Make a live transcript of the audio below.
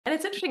And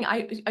it's interesting.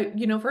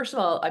 First of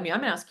all, I mean,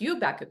 I'm gonna ask you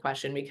back a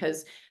question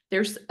because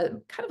there's a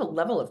kind of a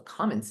level of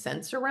common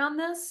sense around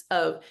this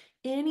of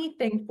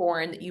anything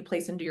foreign that you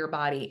place into your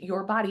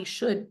body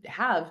should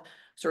have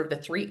sort of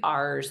the three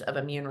R's of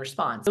immune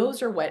response.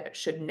 Those are what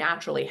should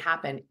naturally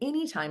happen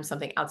anytime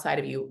something outside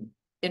of you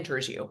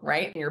enters you,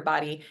 right? And your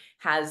body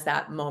has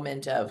that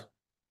moment of,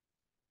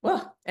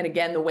 well, and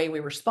again, the way we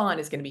respond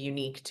is going to be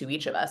unique to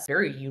each of us.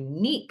 Very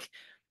unique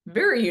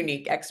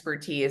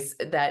expertise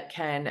that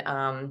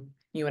can,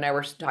 you and I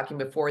were talking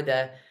before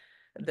the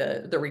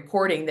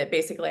recording that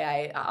basically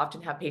I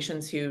often have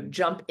patients who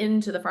jump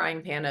into the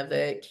frying pan of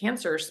the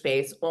cancer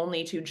space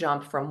only to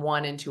jump from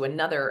one into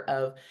another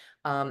of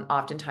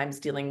oftentimes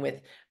dealing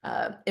with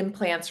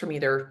implants from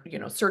either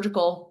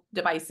surgical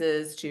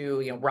devices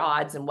to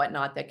rods and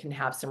whatnot that can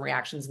have some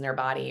reactions in their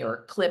body,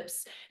 or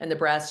clips in the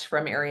breast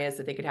from areas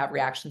that they could have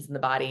reactions in the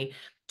body,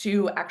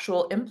 to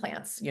actual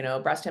implants,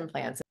 breast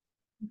implants.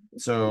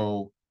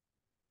 So,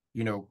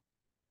 you know,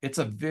 it's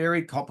a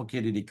very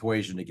complicated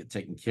equation to get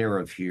taken care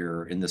of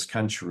here in this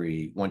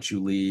country once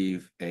you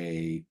leave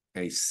a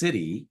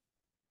city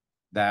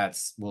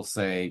that's, we'll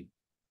say,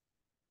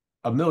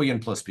 a million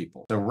plus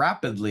people. So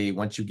rapidly,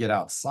 once you get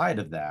outside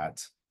of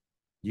that,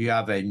 you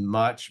have a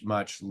much,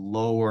 much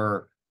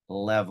lower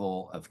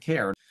level of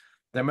care.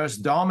 The most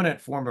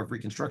dominant form of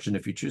reconstruction,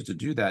 if you choose to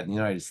do that in the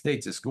United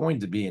States, is going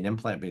to be an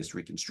implant-based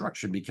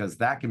reconstruction, because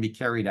that can be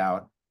carried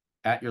out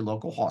at your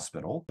local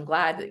hospital. I'm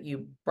glad that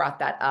you brought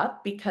that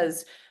up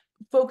because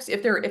folks,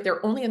 if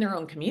they're only in their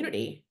own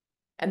community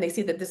and they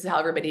see that this is how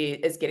everybody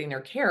is getting their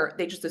care,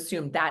 they just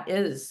assume that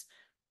is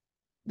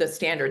the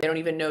standard. They don't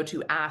even know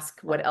to ask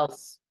what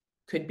else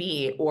could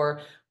be,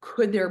 or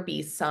could there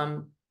be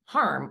some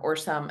harm or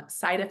some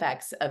side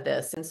effects of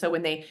this. And so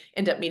when they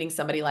end up meeting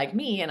somebody like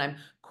me and I'm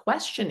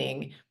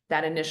questioning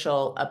that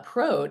initial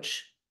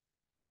approach,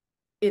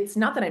 it's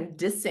not that I'm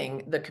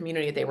dissing the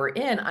community that they were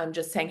in. I'm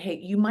just saying, hey,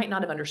 you might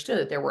not have understood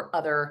that there were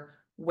other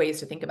ways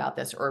to think about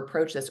this or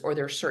approach this, or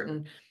there's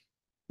certain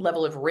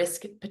level of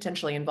risk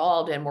potentially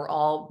involved, and we're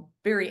all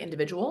very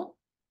individual,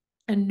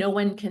 and no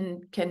one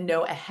can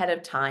know ahead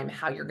of time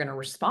how you're going to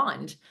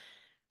respond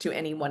to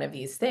any one of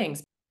these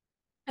things.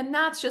 And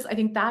that's just, I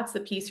think that's the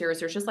piece here, is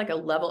there's just like a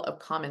level of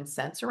common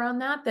sense around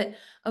that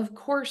of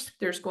course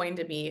there's going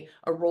to be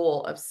a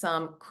role of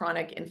some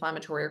chronic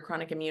inflammatory or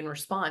chronic immune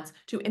response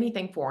to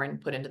anything foreign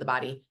put into the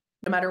body,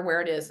 no matter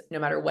where it is, no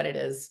matter what it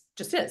is,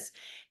 just is.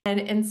 And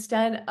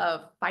instead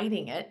of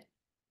fighting it,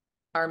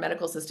 our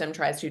medical system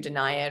tries to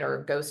deny it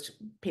or ghost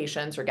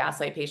patients or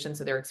gaslight patients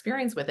of their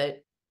experience with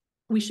it.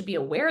 We should be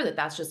aware that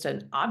that's just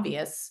an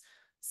obvious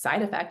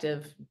side effect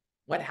of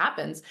what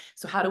happens.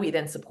 So how do we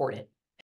then support it?